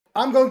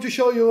I'm going to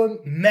show you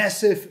a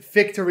massive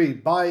victory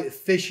by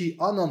Viswanathan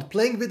Anand,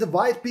 playing with the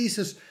white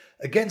pieces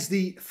against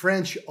the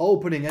French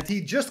opening. And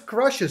he just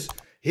crushes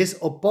his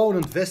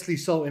opponent Wesley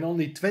So in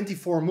only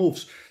 24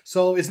 moves.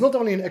 So it's not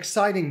only an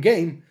exciting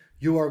game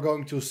you are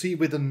going to see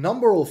with a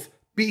number of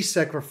piece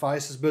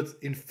sacrifices, but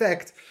in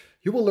fact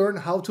you will learn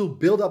how to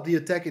build up the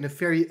attack in a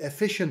very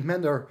efficient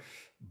manner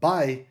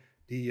by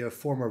the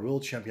former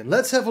world champion.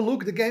 Let's have a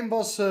look. The game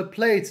was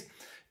played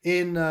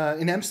in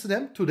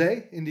Amsterdam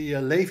today in the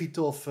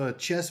Levitov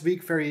Chess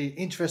week. Very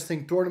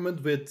interesting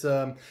tournament with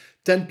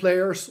 10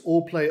 players,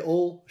 all play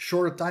all,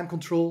 shorter time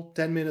control,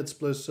 10 minutes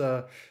plus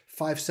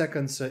 5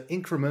 seconds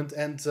increment,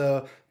 and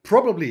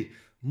probably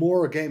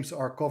more games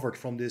are covered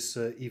from this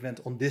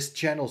event on this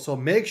channel. So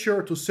make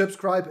sure to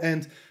subscribe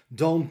and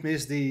don't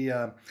miss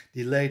the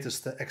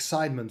latest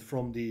excitement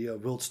from the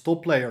world's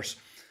top players.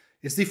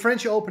 It's the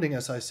French opening,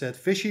 as I said.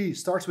 Vishy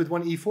starts with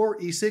one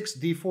e4, e6,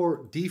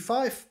 d4,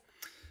 d5.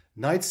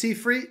 Knight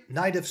c3,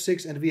 knight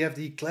f6, and we have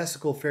the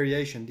classical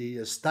variation, the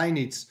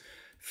Steinitz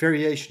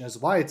variation, as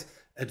white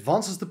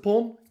advances the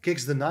pawn,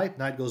 kicks the knight,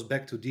 knight goes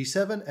back to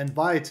d7, and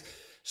white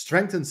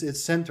strengthens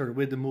its center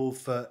with the move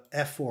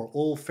f4.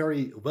 All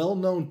very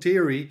well-known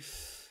theory.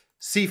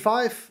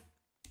 c5,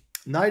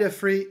 knight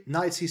f3,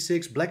 knight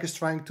c6. Black is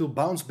trying to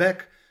bounce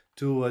back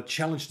to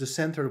challenge the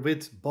center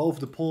with both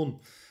the pawn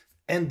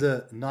and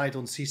the knight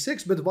on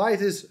c6, but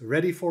white is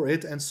ready for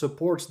it and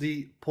supports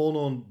the pawn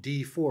on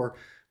d4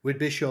 with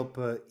bishop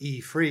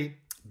e3,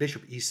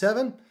 bishop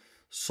e7,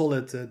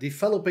 solid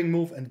developing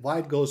move, and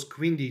white goes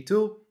queen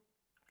d2,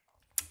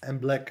 and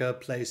black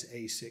plays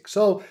a6.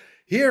 So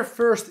here,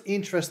 first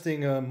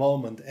interesting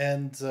moment,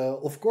 and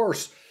of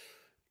course,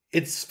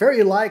 it's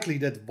very likely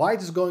that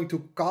white is going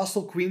to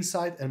castle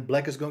queenside and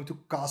black is going to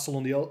castle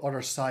on the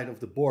other side of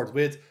the board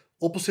with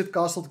opposite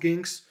castled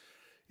kings.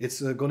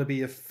 It's going to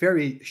be a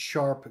very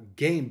sharp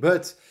game,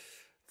 but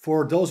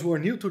for those who are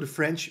new to the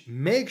French,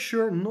 make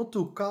sure not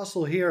to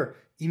castle here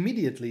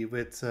immediately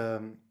with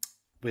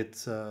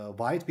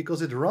white,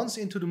 because it runs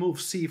into the move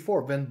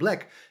c4 when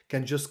black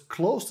can just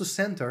close the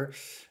center.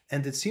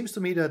 And it seems to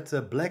me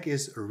that black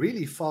is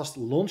really fast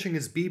launching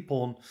its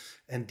b-pawn,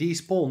 and these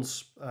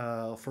pawns,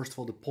 first of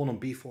all the pawn on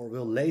b4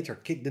 will later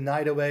kick the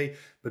knight away,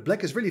 but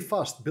black is really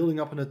fast building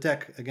up an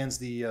attack against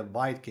the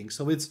white king.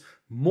 So it's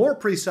more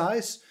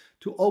precise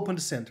to open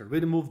the center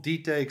with the move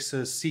d takes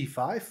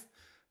c5.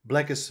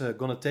 Black is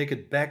going to take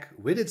it back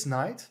with its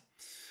knight.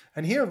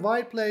 And here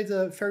white played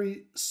a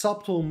very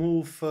subtle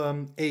move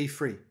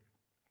a3.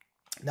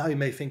 Now you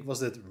may think, was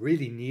that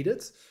really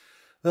needed?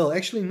 Well,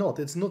 actually not.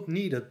 It's not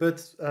needed,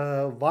 but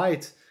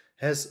white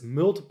has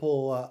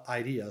multiple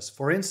ideas.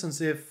 For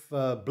instance, if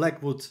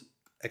black would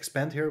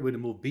expand here with the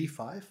move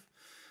b5,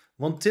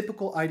 one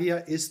typical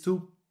idea is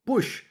to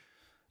push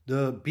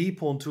the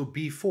b-pawn to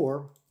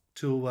b4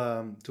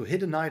 to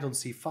hit a knight on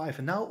c5.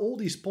 And now all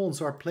these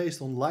pawns are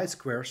placed on light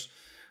squares,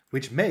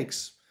 which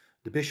makes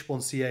the bishop on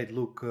c8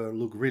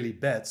 look really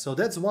bad. So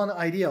that's one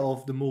idea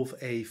of the move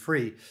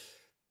a3.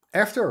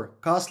 After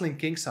castling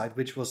kingside,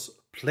 which was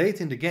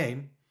played in the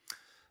game,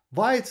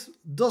 white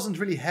doesn't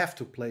really have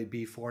to play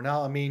b4.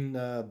 Now, I mean,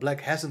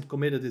 black hasn't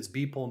committed its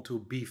b-pawn to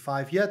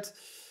b5 yet.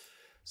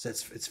 So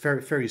it's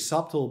very, very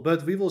subtle,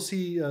 but we will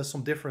see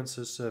some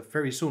differences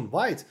very soon.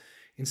 White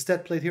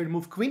instead played here the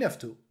move queen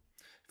f2.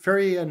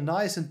 Very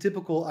nice and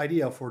typical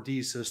idea for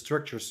these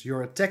structures.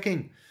 You're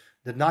attacking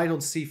the knight on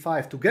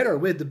c5 together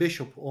with the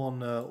bishop on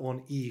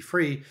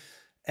e3,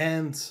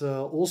 and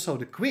also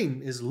the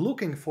queen is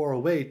looking for a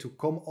way to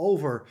come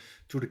over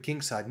to the king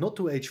side, not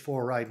to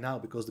h4 right now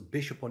because the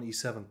bishop on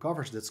e7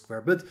 covers that square,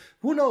 but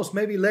who knows,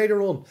 maybe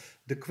later on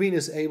the queen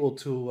is able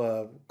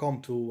to come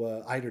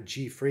to either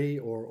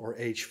g3 or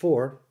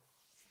h4.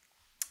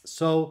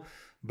 So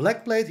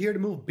black played here the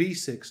move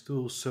b6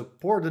 to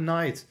support the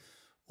knight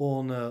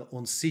on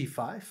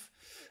c5.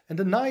 And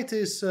the knight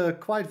is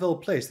quite well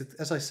placed.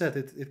 As I said,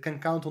 it can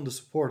count on the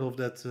support of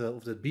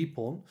that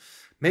b-pawn.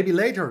 Maybe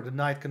later the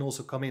knight can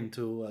also come in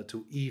to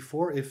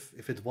e4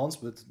 if it wants,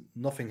 but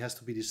nothing has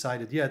to be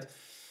decided yet.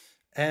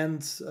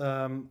 And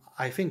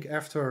I think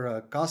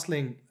after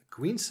castling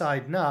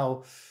queenside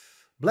now,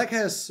 black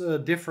has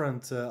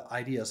different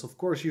ideas. Of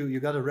course, you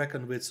got to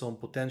reckon with some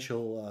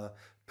potential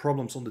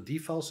problems on the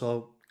d-file.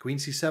 So queen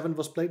c7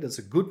 was played. That's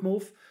a good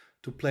move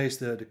to place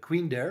the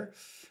queen there.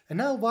 And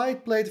now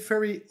white played a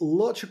very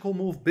logical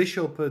move,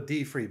 bishop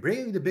d3,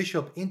 bringing the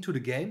bishop into the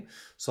game.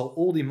 So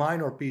all the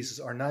minor pieces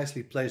are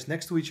nicely placed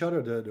next to each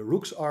other. The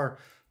rooks are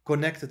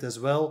connected as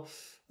well.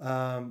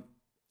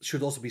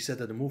 Should also be said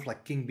that a move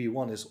like king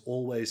b1 is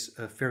always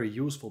very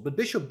useful. But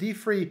bishop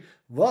d3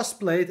 was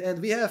played,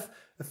 and we have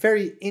a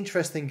very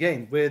interesting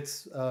game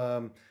with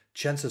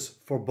chances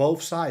for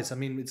both sides. I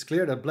mean, it's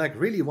clear that black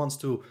really wants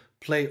to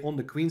play on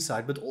the queen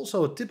side, but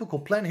also a typical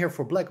plan here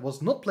for black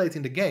was not played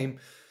in the game.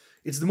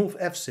 It's the move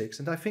f6,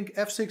 and I think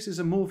f6 is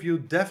a move you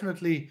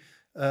definitely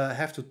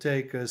have to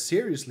take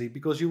seriously,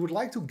 because you would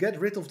like to get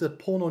rid of that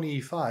pawn on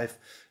e5,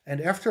 and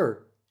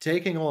after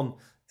taking on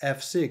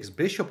f6,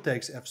 bishop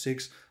takes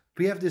f6,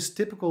 we have this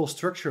typical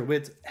structure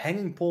with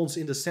hanging pawns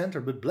in the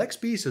center, but black's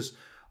pieces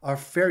are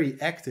very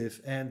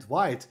active, and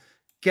white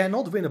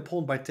cannot win a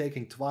pawn by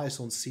taking twice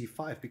on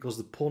c5 because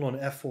the pawn on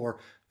f4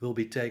 will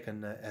be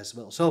taken as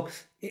well. So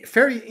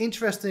very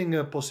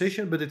interesting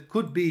position, but it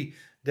could be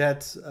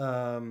that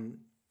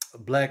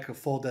black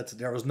thought that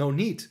there was no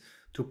need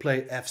to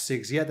play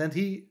f6 yet, and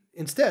he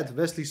instead,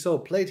 Wesley So,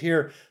 played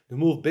here the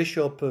move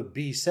bishop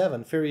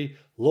b7. Very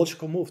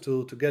logical move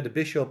to get the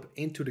bishop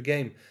into the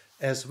game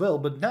as well.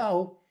 But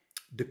now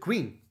the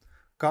queen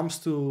comes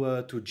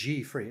to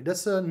g3.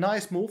 That's a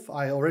nice move.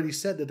 I already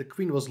said that the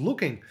queen was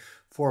looking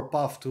for a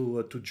path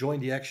to join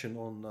the action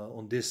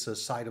on this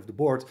side of the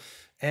board.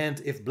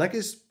 And if black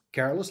is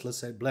careless, let's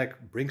say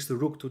black brings the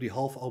rook to the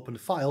half-open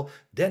file,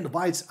 then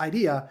white's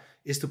idea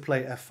is to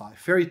play f5.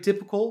 Very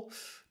typical.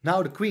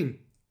 Now the queen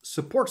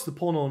supports the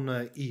pawn on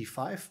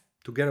e5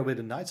 together with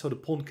the knight, so the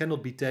pawn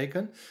cannot be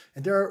taken.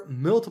 And there are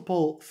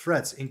multiple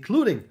threats,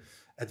 including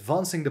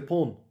advancing the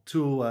pawn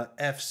to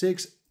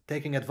f6,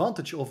 taking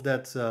advantage of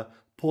that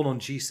pawn on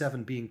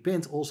g7 being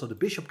pinned. Also, the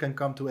bishop can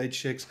come to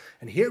h6.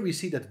 And here we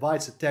see that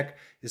white's attack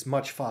is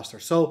much faster.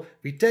 So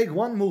we take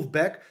one move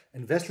back,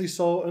 and Wesley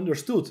So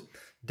understood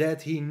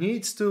that he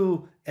needs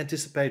to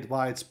anticipate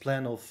white's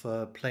plan of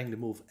playing the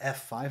move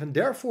f5, and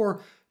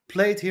therefore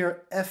played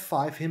here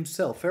f5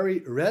 himself. Very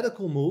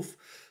radical move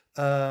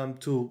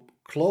to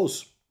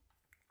close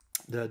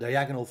the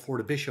diagonal for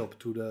the bishop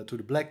to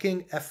the black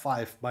king.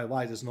 f5 by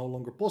white is no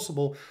longer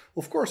possible.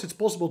 Of course, it's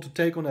possible to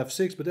take on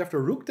f6, but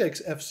after rook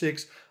takes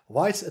f6,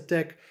 white's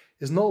attack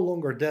is no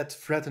longer that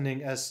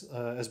threatening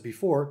as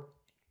before,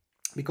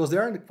 because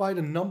there are quite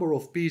a number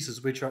of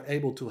pieces which are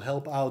able to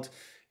help out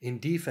in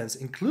defense,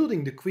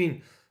 including the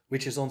queen,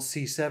 which is on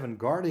c7,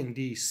 guarding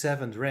the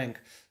 7th rank.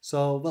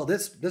 So, well,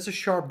 that's a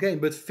sharp game,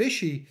 but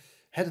Fishy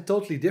had a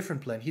totally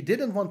different plan. He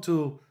didn't want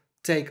to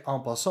take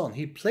en passant.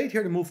 He played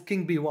here the move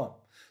king b1.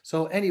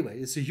 So anyway,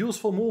 it's a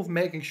useful move,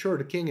 making sure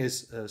the king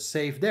is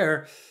safe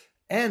there.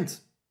 And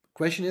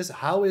question is,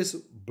 how is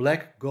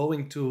black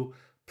going to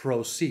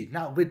proceed?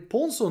 Now, with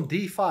pawns on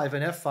d5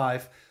 and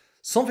f5,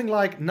 something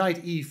like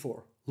knight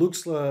e4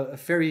 looks a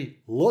very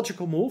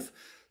logical move,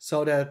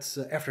 so that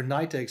after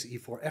knight takes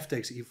e4, f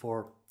takes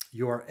e4,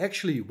 you are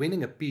actually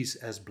winning a piece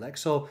as black.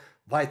 So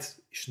white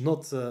is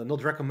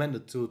not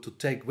recommended to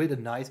take with a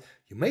knight.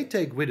 You may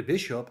take with a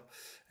bishop,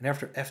 and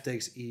after f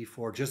takes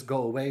e4, just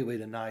go away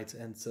with a knight.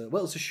 And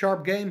well, it's a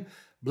sharp game.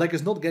 Black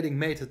is not getting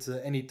mated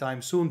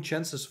anytime soon.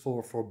 Chances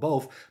for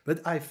both.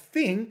 But I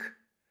think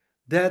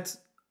that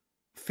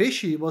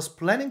Fishy was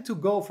planning to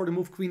go for the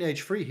move queen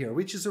h3 here,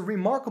 which is a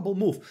remarkable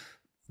move.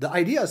 The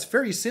idea is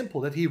very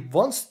simple, that he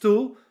wants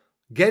to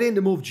get in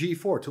the move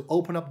g4 to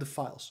open up the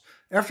files.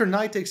 After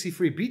knight takes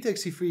c3, b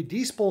takes c3,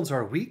 these pawns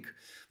are weak,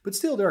 but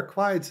still there are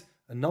quite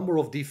a number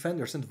of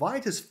defenders, and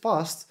white is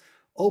fast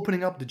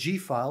opening up the g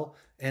file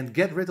and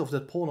get rid of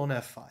that pawn on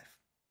f5.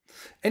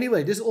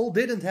 Anyway, this all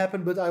didn't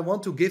happen, but I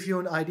want to give you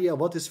an idea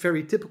what is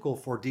very typical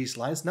for these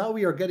lines. Now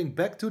we are getting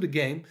back to the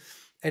game,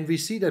 and we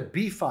see that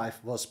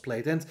b5 was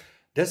played, and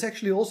that's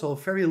actually also a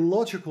very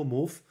logical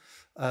move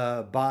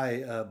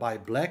by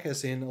black,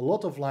 as in a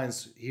lot of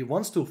lines he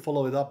wants to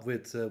follow it up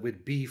with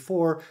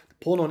b4. The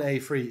pawn on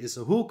a3 is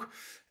a hook,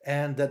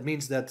 and that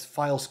means that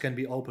files can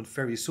be opened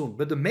very soon.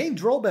 But the main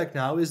drawback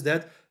now is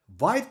that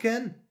white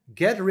can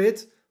get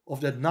rid of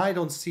that knight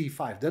on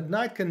c5. That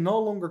knight can no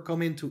longer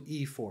come into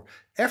e4.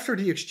 After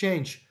the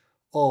exchange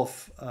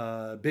of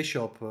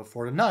bishop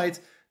for the knight,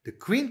 the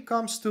queen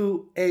comes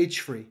to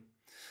h3.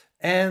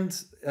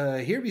 And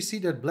here we see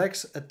that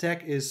black's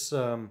attack is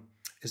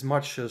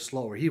much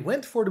slower. He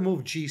went for the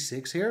move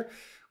g6 here,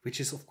 which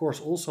is of course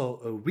also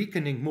a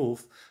weakening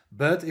move.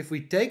 But if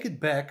we take it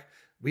back,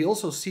 we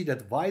also see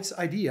that white's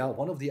idea,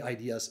 one of the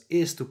ideas,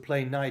 is to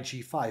play knight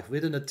g5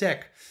 with an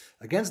attack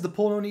against the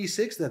pawn on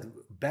e6. That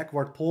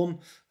backward pawn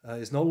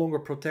is no longer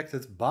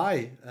protected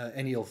by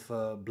any of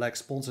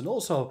black's pawns, and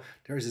also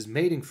there is this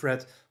mating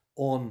threat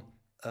on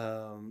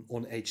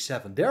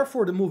h7.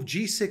 Therefore, the move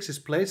g6 is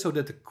played so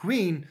that the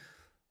queen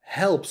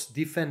helps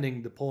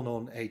defending the pawn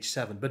on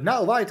h7. But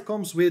now white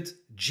comes with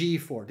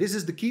g4. This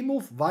is the key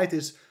move. White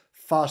is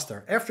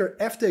faster. After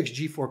f takes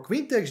g4,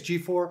 queen takes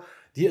g4,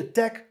 the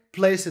attack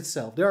plays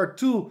itself. There are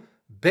two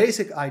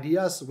basic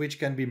ideas which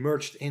can be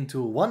merged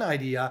into one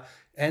idea,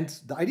 and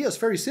the idea is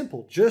very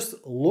simple. Just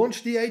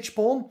launch the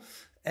h-pawn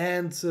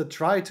and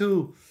try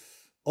to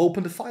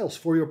open the files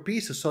for your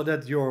pieces so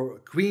that your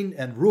queen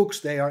and rooks,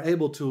 they are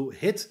able to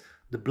hit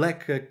the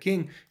black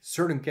king. In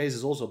certain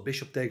cases also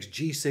bishop takes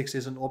g6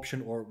 is an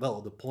option, or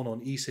well, the pawn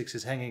on e6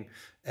 is hanging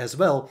as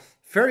well.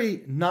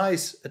 Very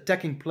nice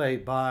attacking play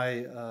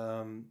by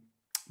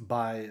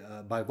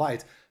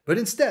white. But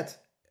instead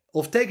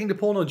of taking the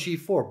pawn on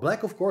g4,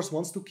 black of course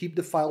wants to keep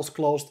the files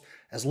closed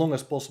as long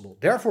as possible.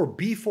 Therefore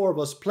b4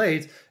 was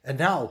played, and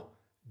now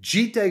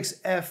g takes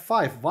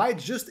f5. White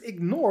just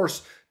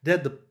ignores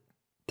that the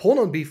pawn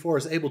on b4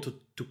 is able to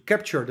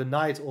capture the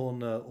knight on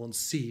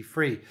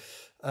c3.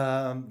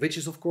 which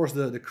is of course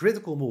the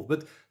critical move.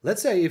 But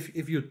let's say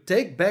if you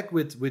take back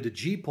with the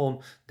g-pawn,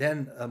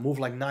 then a move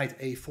like knight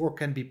a4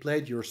 can be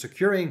played. You're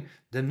securing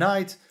the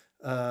knight,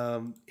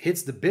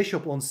 hits the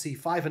bishop on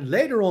c5, and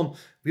later on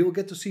we will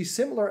get to see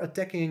similar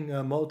attacking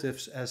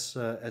motives as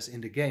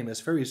in the game,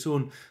 as very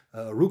soon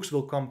rooks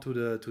will come to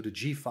the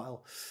g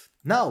file.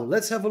 Now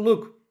let's have a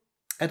look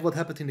at what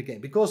happened in the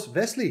game, because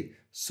Wesley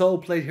So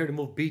played here the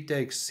move b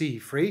takes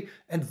c3,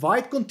 and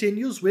white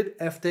continues with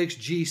f takes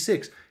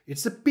g6.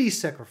 It's a piece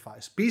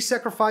sacrifice. Piece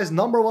sacrifice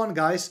number 1,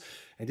 guys,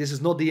 and this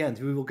is not the end.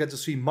 We will get to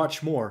see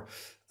much more.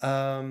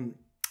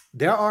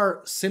 There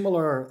are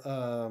similar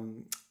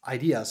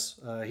ideas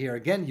here.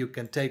 Again, you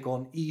can take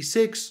on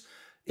e6.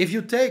 If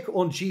you take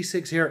on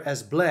g6 here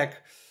as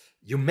black,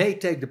 you may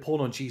take the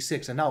pawn on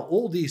g6, and now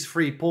all these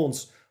 3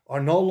 pawns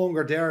are no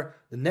longer there.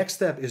 The next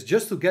step is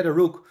just to get a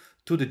rook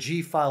to the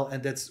g file,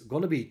 and that's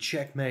going to be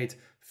checkmate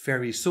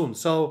very soon.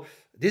 So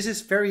this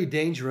is very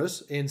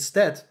dangerous.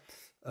 Instead,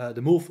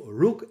 the move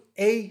rook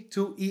a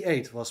to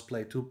e8 was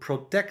played to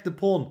protect the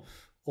pawn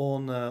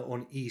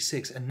on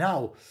e6. And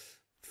now,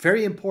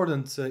 very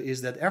important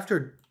is that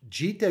after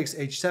g takes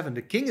h7,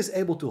 the king is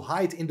able to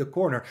hide in the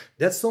corner.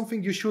 That's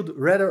something you should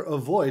rather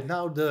avoid.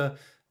 Now the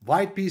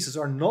white pieces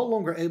are no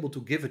longer able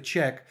to give a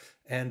check,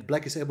 and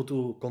black is able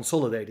to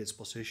consolidate its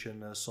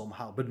position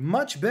somehow. But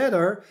much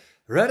better,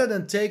 rather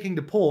than taking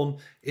the pawn,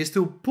 is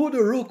to put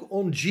a rook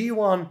on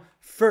g1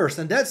 first.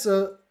 And that's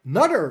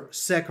another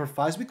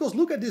sacrifice, because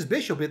look at this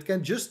bishop. It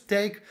can just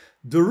take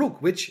the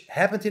rook, which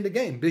happened in the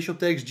game. Bishop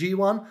takes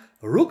g1,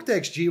 rook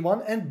takes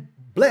g1, and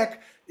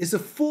black is a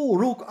full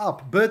rook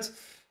up. But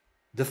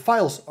the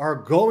files are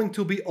going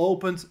to be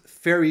opened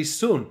very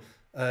soon.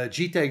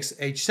 G takes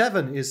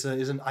h7 is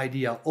an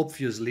idea,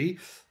 obviously.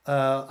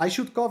 I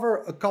should cover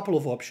a couple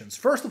of options.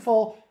 First of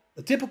all,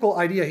 a typical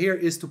idea here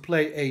is to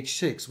play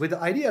h6, with the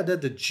idea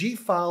that the g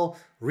file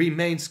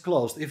remains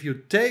closed. If you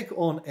take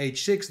on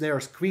h6,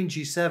 there's queen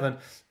g7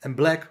 and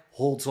black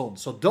holds on.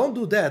 So don't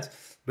do that,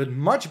 but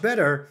much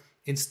better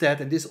instead,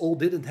 and this all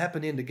didn't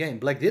happen in the game.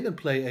 Black didn't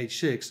play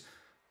h6.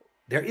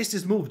 There is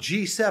this move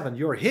g7.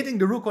 You're hitting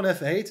the rook on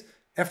f8.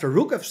 After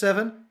rook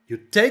f7, you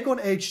take on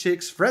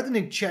h6,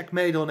 threatening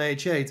checkmate on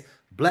h8.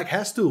 Black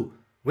has to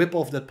whip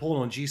off that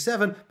pawn on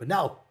g7, but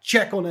now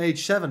check on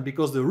h7,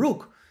 because the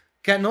rook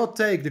cannot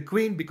take the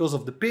queen because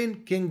of the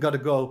pin. King got to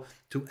go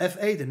to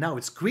f8, and now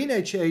it's queen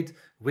h8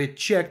 with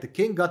check. The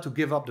king got to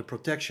give up the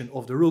protection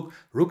of the rook.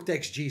 Rook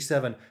takes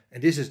g7,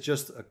 and this is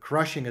just a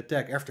crushing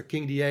attack. After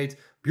king d8,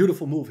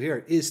 beautiful move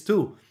here is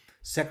to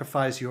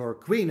sacrifice your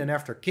queen, and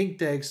after king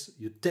takes,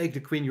 you take the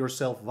queen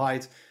yourself.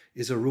 White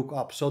is a rook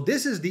up. So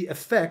this is the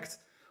effect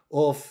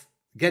of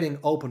getting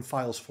open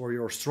files for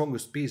your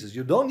strongest pieces.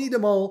 You don't need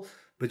them all,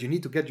 but you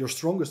need to get your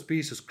strongest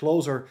pieces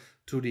closer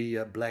to the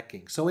black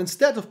king. So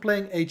instead of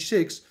playing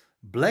h6,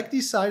 black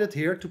decided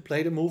here to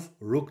play the move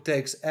rook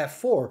takes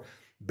f4.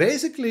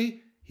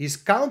 Basically, he's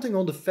counting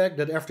on the fact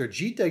that after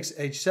g takes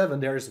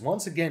h7, there is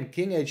once again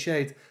king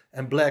h8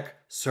 and black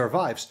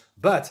survives.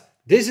 But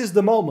this is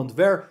the moment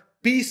where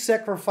piece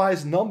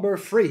sacrifice number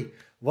 3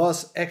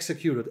 was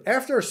executed.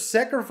 After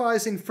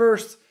sacrificing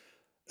first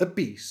a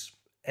piece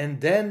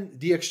and then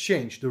the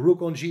exchange, the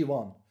rook on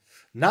g1,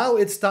 now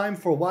it's time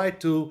for white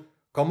to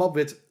come up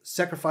with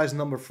sacrifice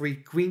number 3,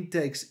 queen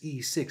takes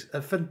e6.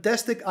 A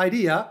fantastic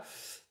idea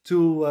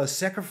to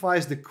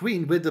sacrifice the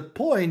queen, with the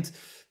point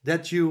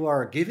that you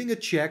are giving a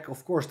check.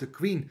 Of course, the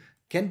queen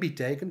can be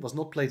taken, was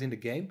not played in the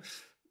game.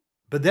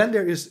 But then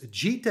there is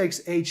g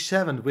takes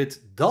h7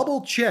 with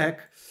double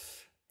check.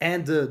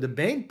 And the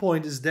main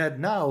point is that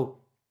now,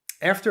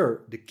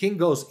 after the king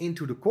goes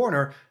into the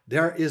corner,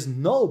 there is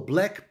no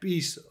black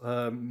piece,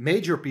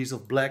 major piece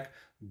of black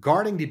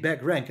guarding the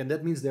back rank. And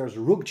that means there's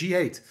rook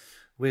g8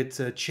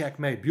 with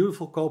checkmate.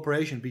 Beautiful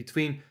cooperation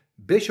between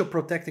bishop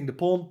protecting the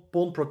pawn,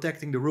 pawn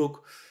protecting the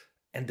rook.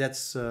 And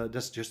that's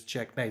just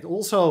checkmate.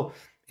 Also,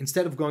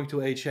 instead of going to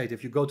h8,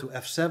 if you go to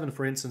f7,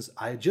 for instance,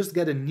 I just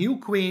get a new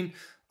queen.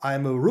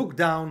 I'm a rook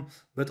down,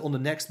 but on the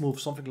next move,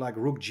 something like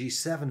rook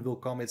g7 will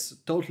come. It's a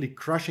totally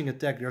crushing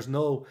attack. There's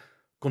no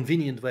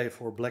convenient way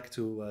for black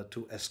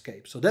to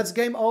escape. So that's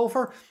game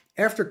over.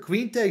 After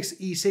queen takes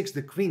e6,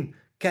 the queen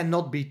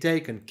cannot be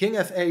taken. King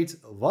f8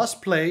 was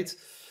played,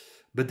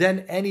 but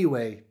then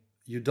anyway,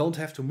 you don't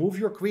have to move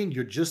your queen.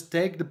 You just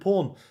take the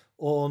pawn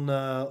on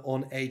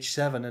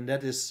h7, and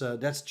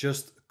that's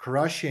just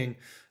crushing.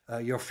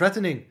 You're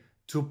threatening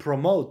to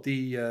promote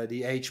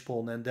the h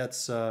pawn, and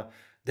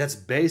that's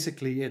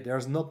basically it.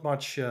 There's not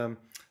much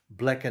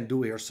black can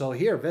do here. So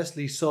here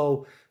Wesley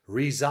So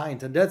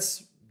resigned, and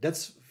that's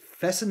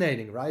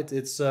fascinating, right?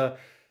 It's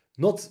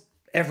not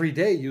every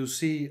day you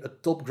see a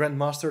top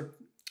grandmaster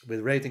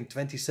with rating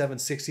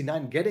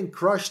 2769 getting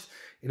crushed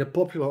in a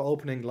popular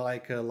opening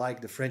like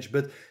the French.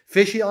 But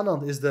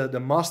Viswanathan Anand is the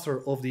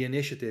master of the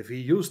initiative. He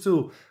used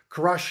to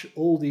crush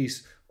all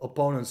these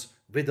opponents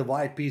with the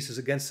white pieces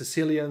against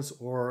Sicilians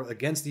or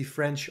against the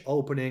French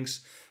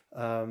openings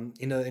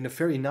in a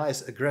very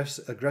nice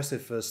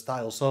aggressive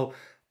style. So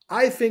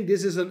I think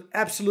this is an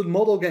absolute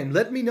model game.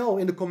 Let me know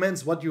in the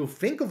comments what you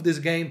think of this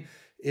game.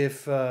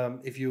 if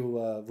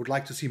you would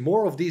like to see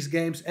more of these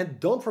games. And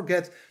don't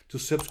forget to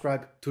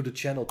subscribe to the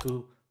channel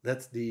to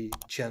let the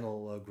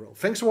channel grow.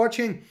 Thanks for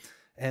watching,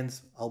 and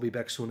I'll be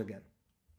back soon again.